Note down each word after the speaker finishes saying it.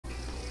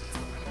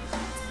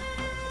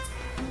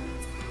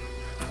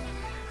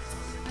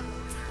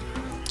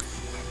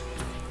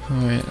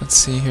Alright, let's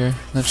see here.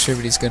 Not sure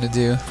what he's gonna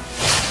do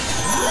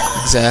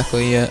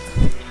exactly yet.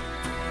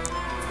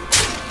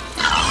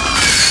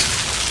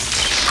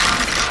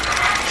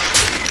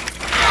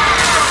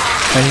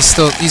 Alright,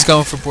 he's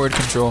going for board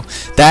control.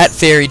 That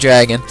fairy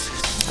dragon,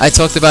 I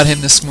talked about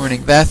him this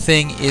morning. That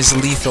thing is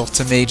lethal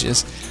to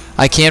mages.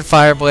 I can't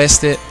fire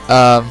blast it.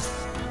 I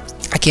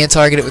can't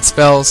target it with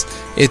spells.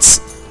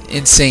 It's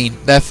insane.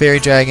 That fairy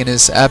dragon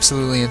is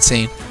absolutely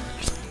insane.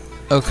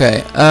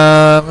 Okay, what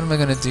am I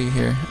gonna do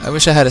here? I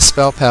wish I had a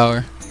spell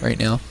power right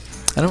now.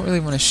 I don't really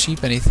want to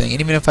sheep anything,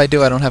 and even if I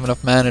do, I don't have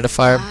enough mana to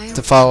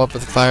follow up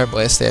with a fire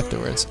blast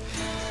afterwards.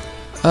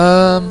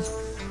 I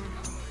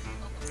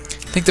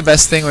think the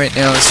best thing right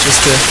now is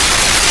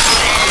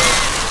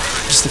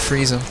just to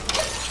freeze him.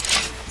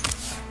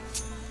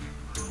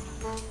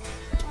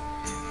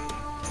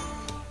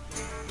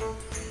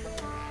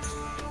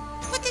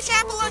 Put this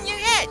apple on your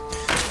head.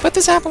 Put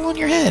this apple on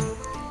your head.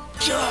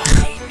 Join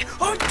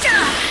or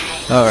die.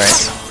 All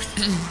right.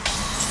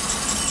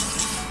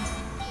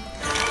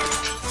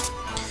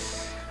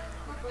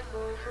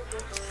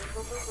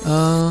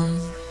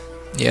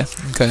 Yeah.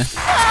 Okay.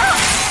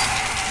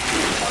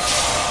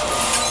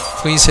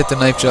 Please hit the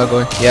knife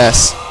juggler.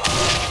 Yes.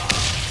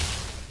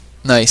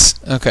 Nice.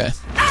 Okay.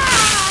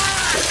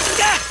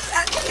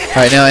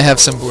 Alright, now I have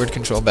some board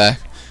control back,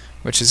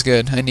 which is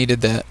good. I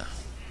needed that.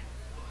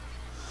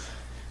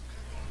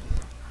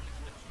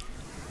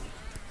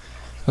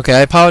 Okay, I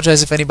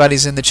apologize if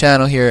anybody's in the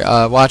channel here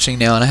watching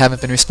now and I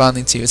haven't been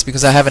responding to you. It's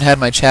because I haven't had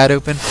my chat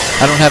open.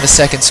 I don't have a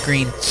second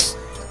screen.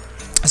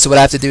 So what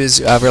I have to do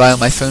is rely on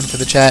my phone for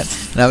the chat,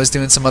 and I was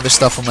doing some other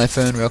stuff on my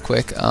phone real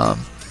quick.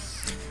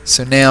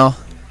 So now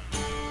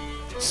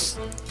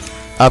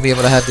I'll be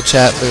able to have the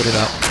chat loaded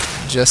up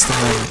in just a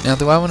moment. Now,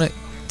 do I want to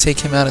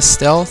take him out of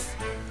stealth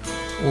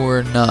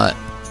or not?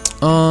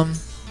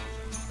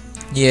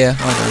 Yeah,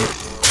 why not?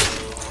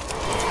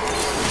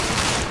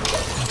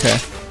 Okay.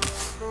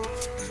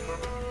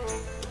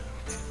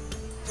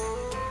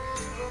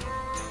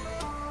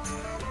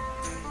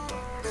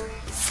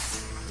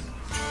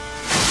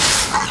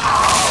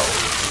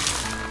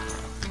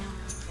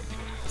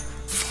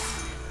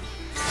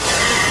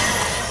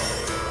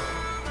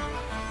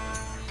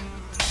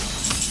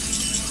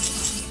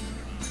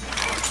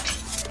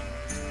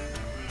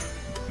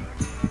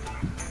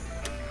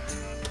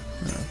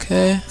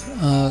 Okay,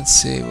 let's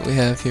see what we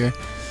have here.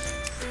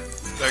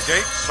 The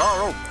gates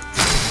are open.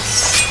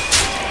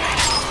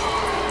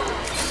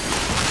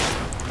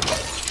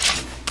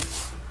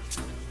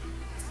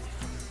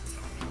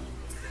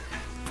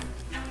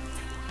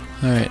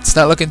 Alright, it's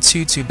not looking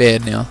too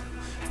bad now.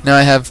 Now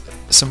I have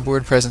some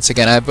board presence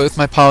again. I have both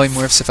my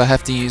polymorphs if I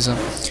have to use them.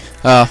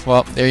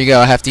 Well, there you go,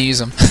 I have to use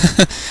them.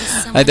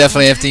 I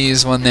definitely have to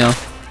use one now.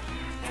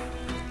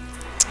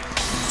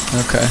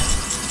 Okay.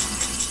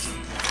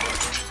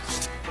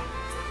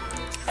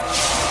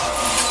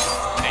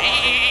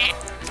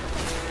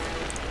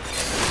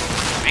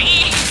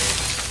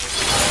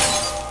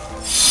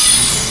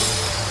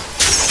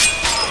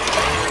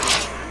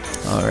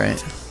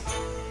 Alright.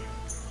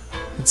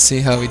 Let's see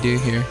how we do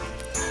here.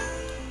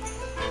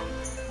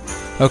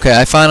 Okay,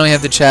 I finally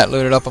have the chat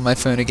loaded up on my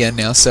phone again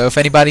now, so if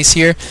anybody's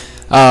here,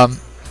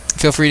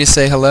 feel free to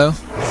say hello,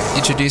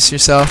 introduce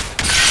yourself.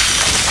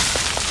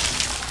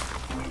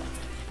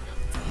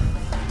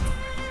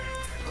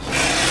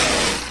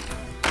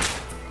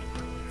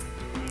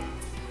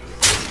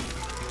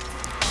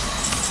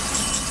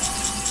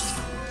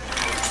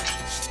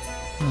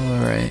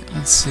 Alright,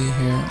 let's see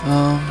here.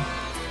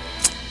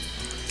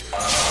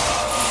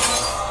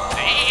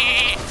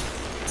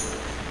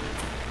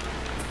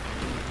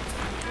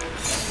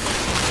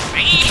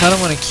 I kind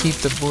of want to keep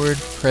the board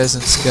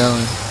presence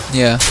going.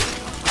 Yeah.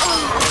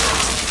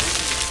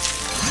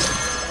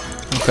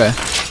 Okay.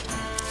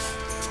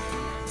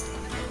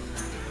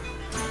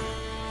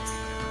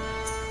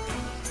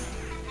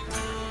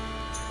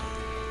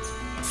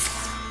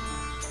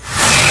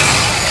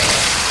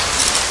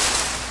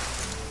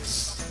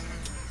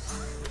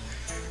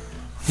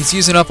 He's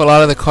using up a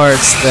lot of the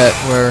cards that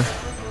were,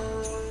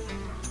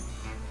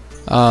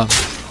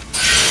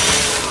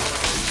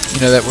 you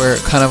know, that were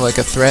kind of like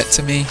a threat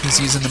to me. He's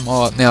using them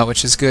all up now,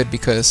 which is good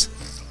because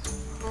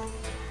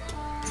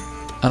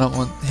I don't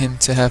want him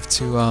to have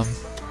to,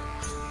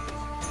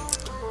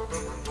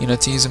 you know,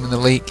 to use them in the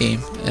late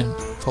game and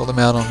pull them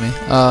out on me.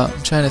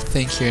 I'm trying to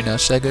think here now.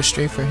 Should I go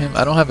straight for him?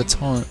 I don't have a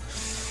taunt.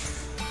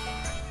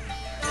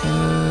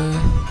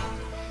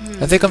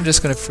 I think I'm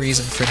just gonna freeze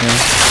him for now.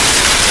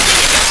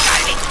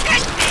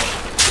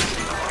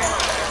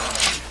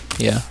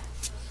 Yeah.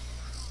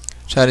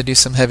 Try to do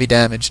some heavy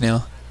damage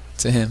now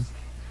to him.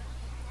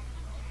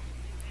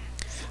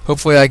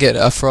 Hopefully I get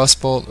a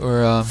frostbolt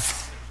or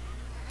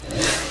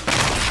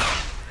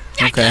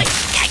okay.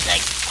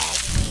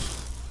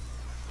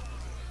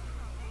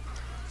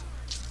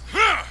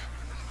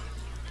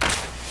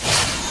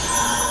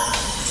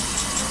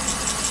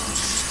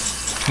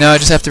 Now I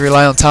just have to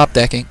rely on top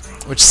decking,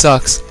 which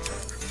sucks.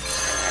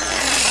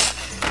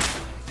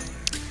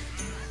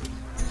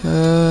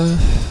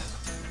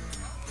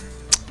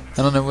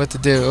 I don't know what to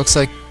do. It looks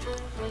like...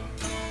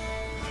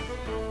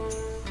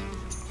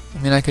 I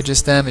mean, I could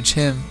just damage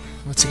him.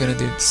 What's he gonna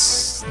do?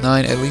 It's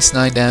at least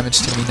 9 damage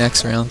to me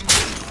next round.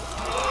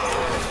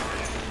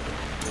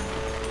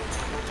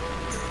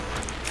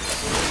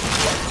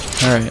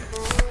 Alright.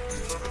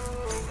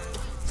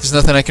 There's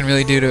nothing I can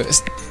really do to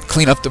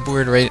clean up the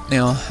board right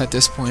now at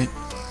this point.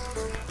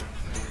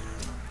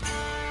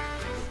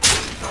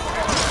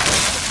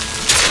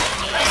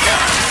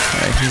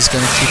 Alright, he's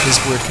gonna keep his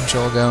board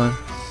control going.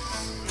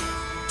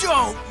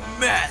 Don't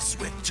mess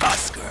with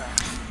Tusker.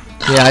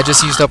 Yeah, I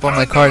just used up all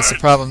my cards. The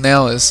problem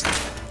now is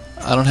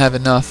I don't have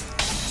enough.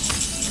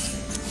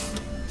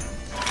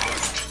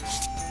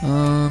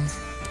 One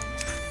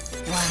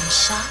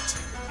shot,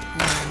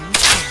 one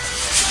kill.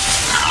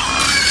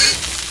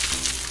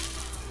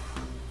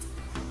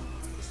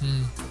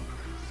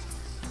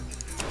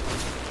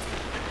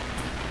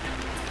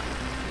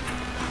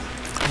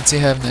 What's he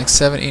have next?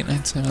 7, 8,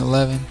 9, 10,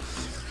 11.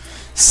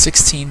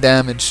 16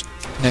 damage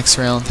next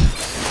round.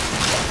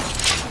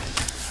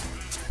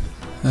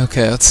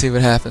 Okay, let's see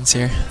what happens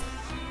here.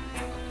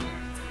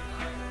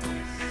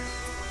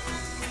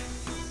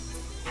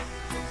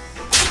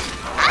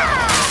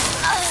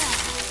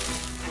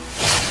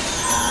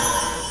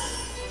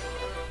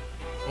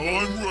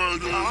 I'm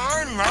ready.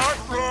 I'm not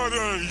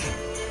ready.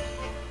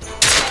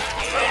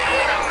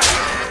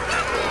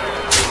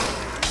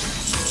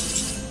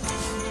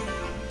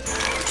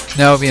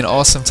 Now would be an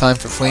awesome time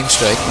for Flame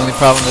Strike. The only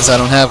problem is I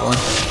don't have one.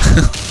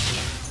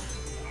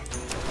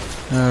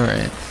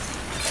 Alright.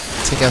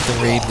 Take out the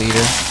raid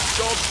leader.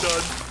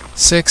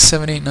 6,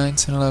 7, 8, 9,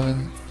 10,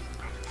 11,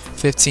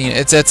 15.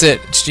 That's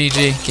it. It's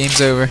GG. Game's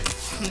over.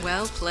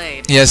 Well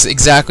played. Yes,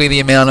 exactly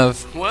the amount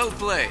of Well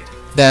played.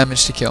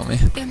 damage to kill me.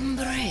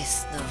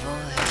 Embrace the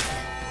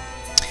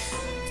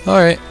void.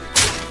 Alright.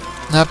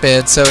 Not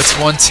bad. So it's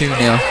 1-2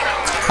 now.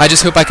 I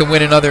just hope I can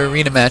win another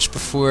arena match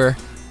before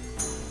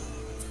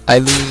I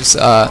lose,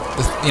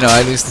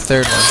 I lose the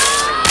third one.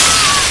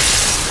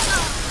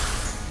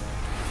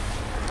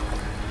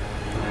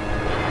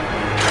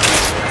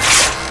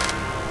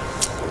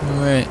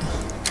 Alright.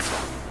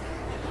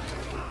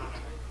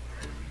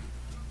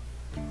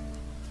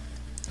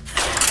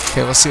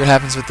 Okay, we'll see what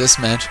happens with this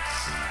match.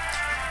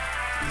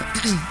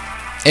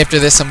 After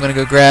this, I'm gonna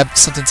go grab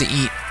something to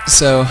eat,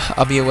 so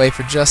I'll be away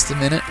for just a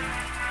minute,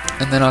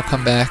 and then I'll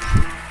come back.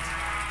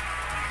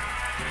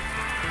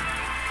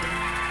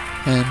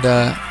 And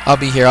I'll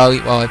be here. I'll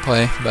eat while I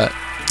play, but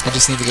I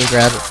just need to go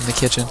grab it from the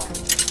kitchen.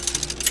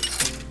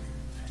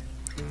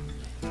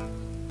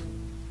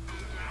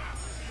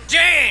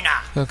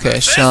 Jaina. Okay,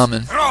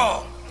 Shaman.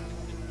 Roll.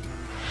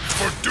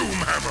 For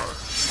Doomhammer.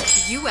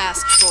 You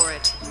asked for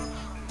it.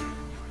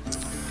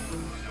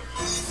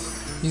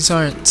 These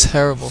aren't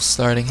terrible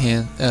starting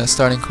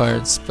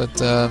cards,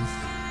 but I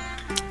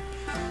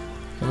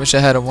wish I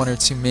had a 1 or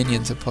 2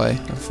 minion to play.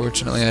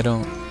 Unfortunately, I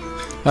don't.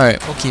 All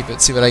right, we'll keep it.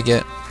 See what I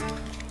get.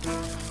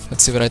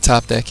 Let's see what I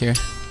top deck here.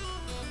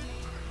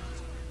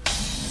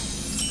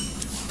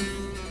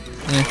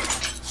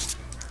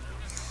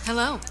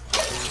 Hello.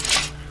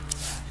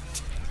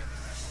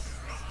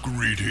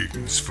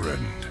 Greetings,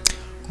 friend.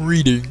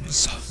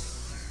 Greetings.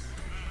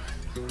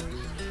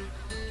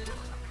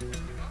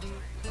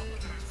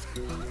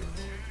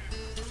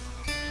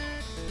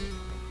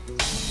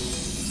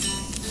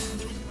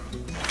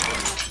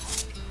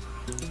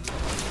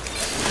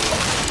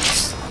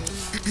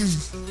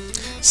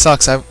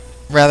 Sucks. I'd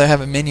rather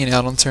have a minion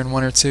out on turn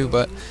 1 or 2,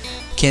 but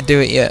can't do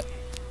it yet.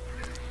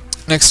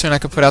 Next turn I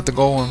could put out the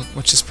golem,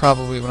 which is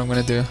probably what I'm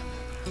going to do.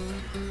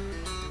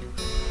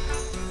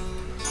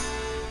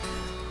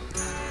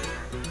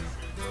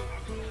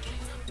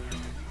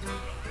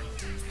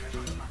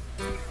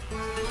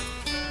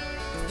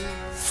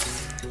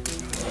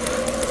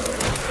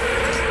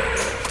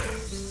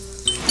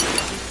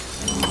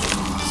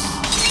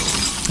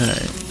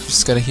 Alright,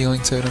 just got a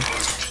healing totem.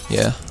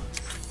 Yeah.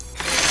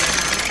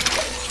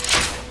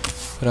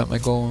 Put out my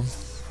golem.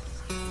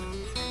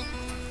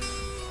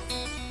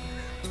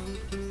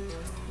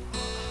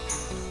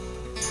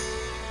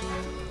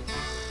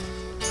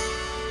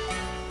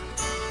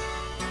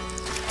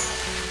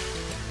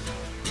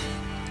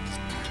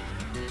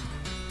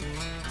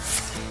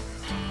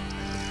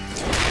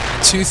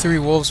 Two, 3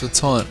 wolves with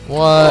taunt.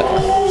 What?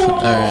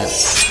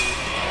 Alright.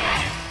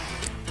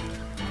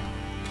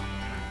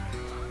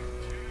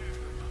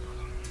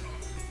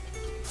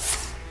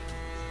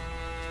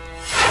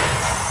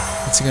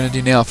 What's he gonna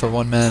do now for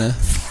 1 mana?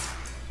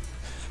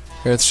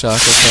 Earth Shock,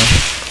 okay.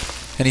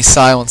 And he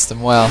silenced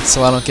him, wow.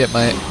 So I don't get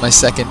my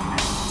second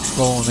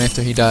golem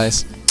after he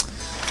dies.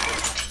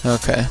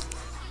 Okay.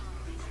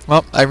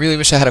 Well, I really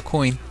wish I had a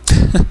coin.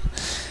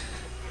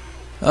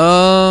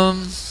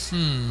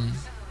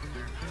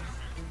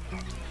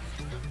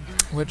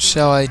 What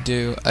shall I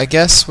do? I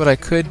guess what I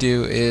could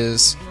do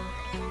is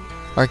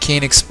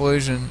Arcane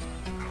Explosion.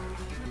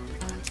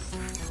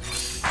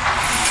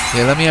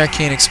 Yeah, let me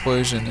Arcane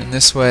Explosion, and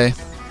this way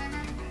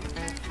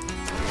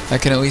I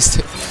can at least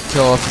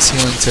kill off his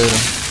healing totem.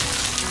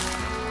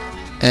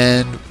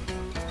 And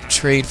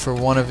trade for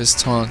one of his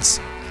taunts.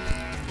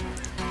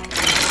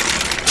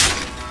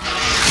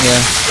 Yeah,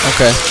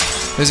 okay.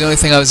 That was the only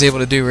thing I was able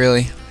to do,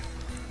 really.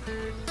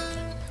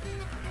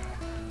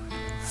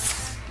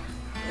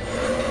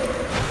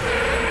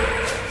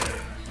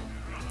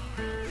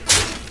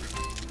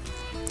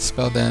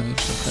 Spell damage,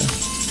 okay.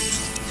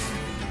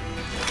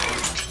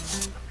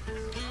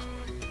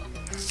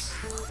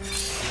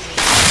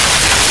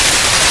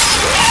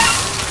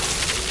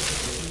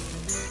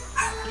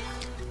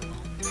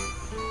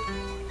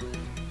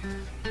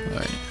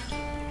 Alright.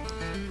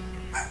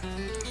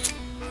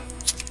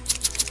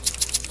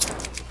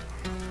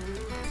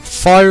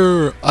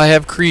 Fire! I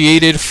have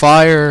created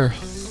fire!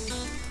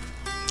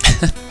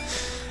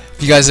 If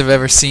you guys have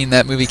ever seen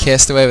that movie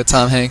Castaway with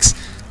Tom Hanks,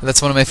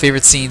 that's one of my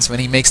favorite scenes when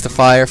he makes the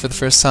fire for the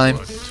first time.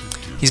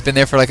 He's been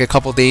there for like a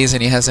couple days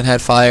and he hasn't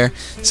had fire,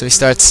 so he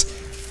starts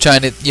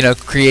trying to, you know,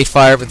 create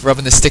fire with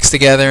rubbing the sticks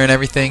together and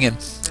everything, and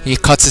he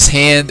cuts his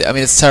hand. I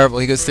mean, it's terrible.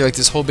 He goes through like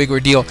this whole big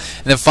ordeal,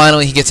 and then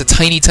finally he gets a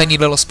tiny, tiny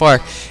little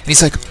spark, and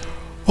he's like,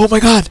 "Oh my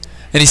God!"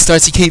 And he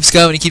keeps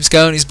going,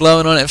 he's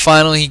blowing on it, and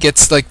finally he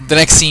gets, like, the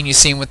next scene you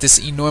see him with this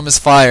enormous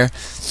fire.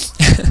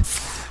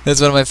 That's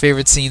one of my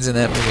favorite scenes in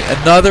that movie.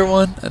 Another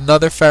one,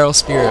 another feral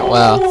spirit.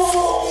 Wow.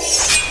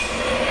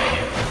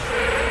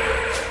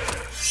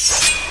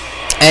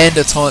 And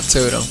a taunt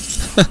totem.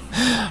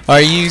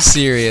 Are you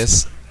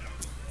serious?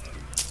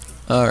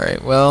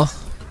 Alright, well,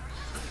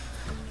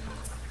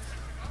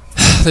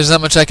 there's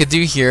not much I could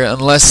do here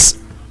unless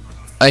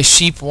I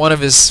sheep one of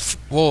his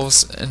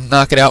wolves and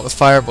knock it out with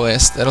Fire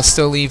Blast. That'll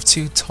still leave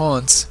 2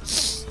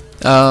 taunts.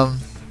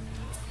 And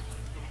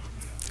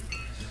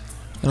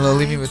it'll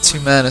leave me with 2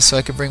 mana, so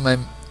I could bring my...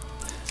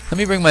 Let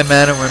me bring my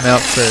mana worm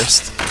out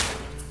first.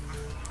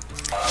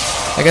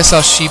 I guess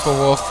I'll sheep a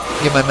wolf,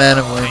 get my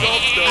mana worm.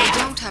 I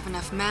don't have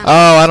enough mana.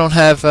 Oh, I don't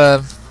have...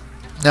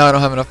 now I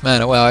don't have enough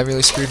mana. Wow, I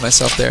really screwed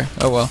myself there.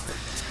 Oh well.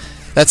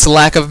 That's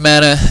lack of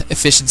mana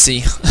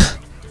efficiency.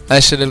 I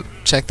should have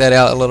checked that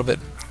out a little bit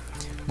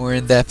more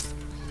in depth.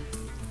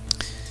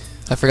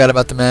 I forgot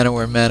about the mana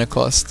worm mana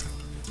cost.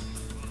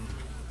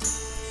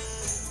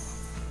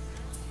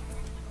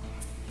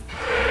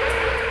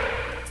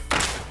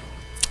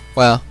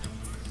 Wow.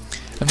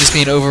 I'm just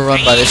being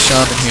overrun by this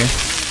shaman here.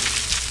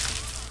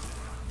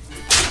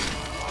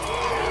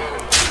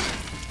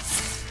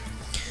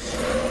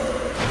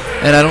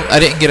 And I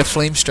didn't get a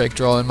flame strike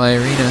draw in my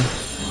arena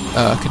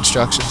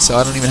construction, so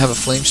I don't even have a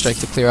flame strike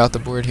to clear out the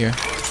board here.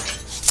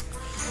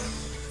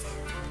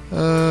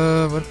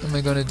 What am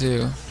I gonna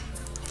do?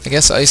 I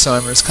guess ice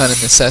armor is kind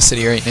of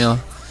necessity right now,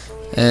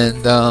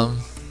 and I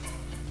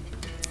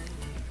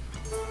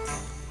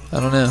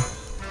don't know.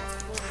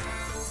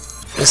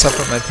 Guess I'll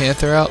put my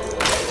Panther out.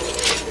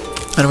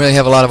 I don't really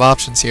have a lot of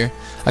options here.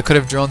 I could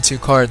have drawn 2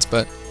 cards,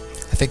 but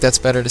I think that's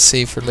better to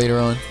save for later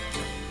on.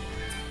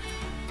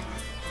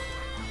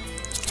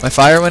 My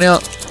fire went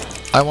out.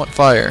 I want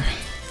fire.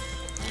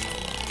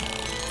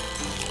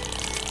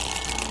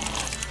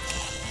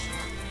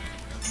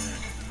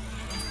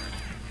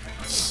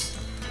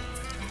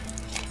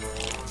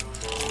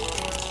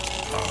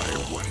 I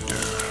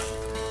wonder.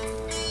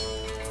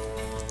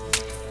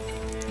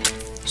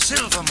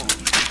 Silver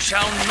moon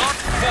shall not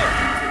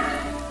fall.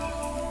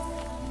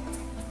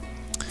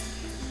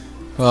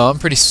 Well, I'm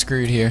pretty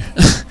screwed here.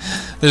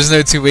 There's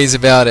no 2 ways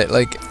about it.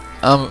 Like,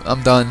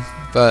 I'm done,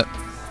 but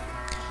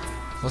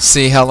we'll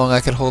see how long I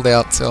can hold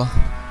out till.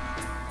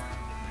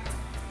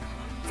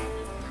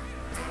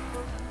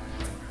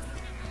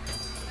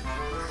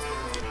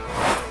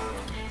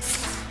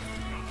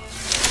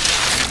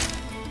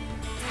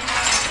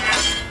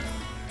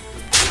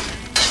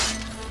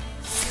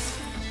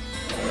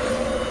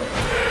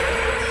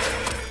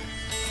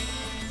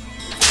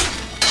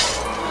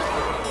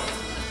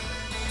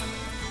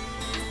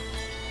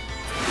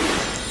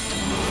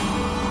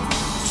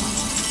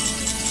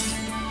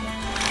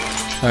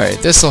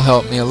 Alright, this will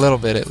help me a little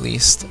bit at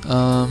least.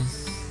 I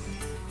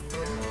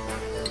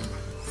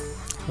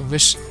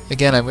wish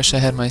I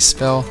had my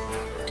spell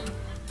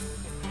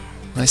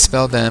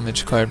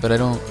damage card, but I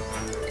don't.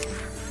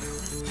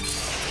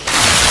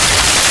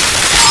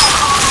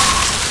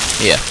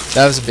 Yeah,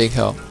 that was a big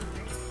help.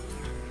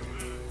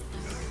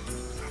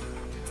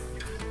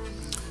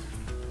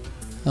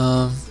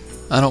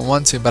 I don't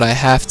want to, but I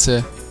have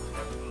to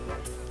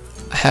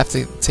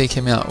take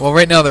him out. Well,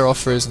 right now they're all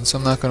frozen, so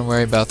I'm not going to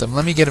worry about them.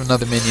 Let me get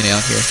another minion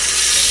out here.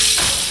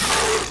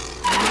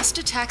 I must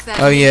attack that.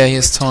 Oh yeah, he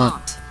with has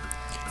taunt.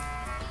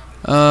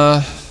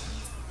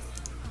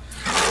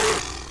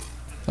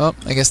 Well,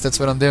 I guess that's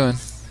what I'm doing.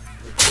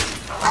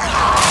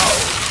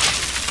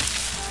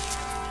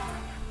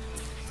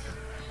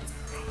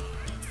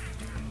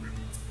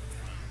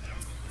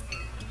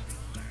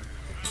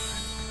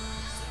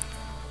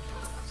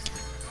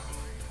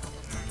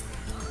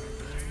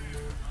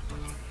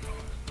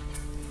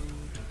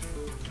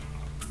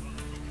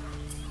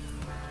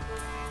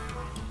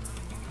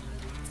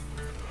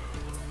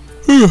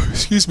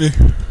 Excuse me.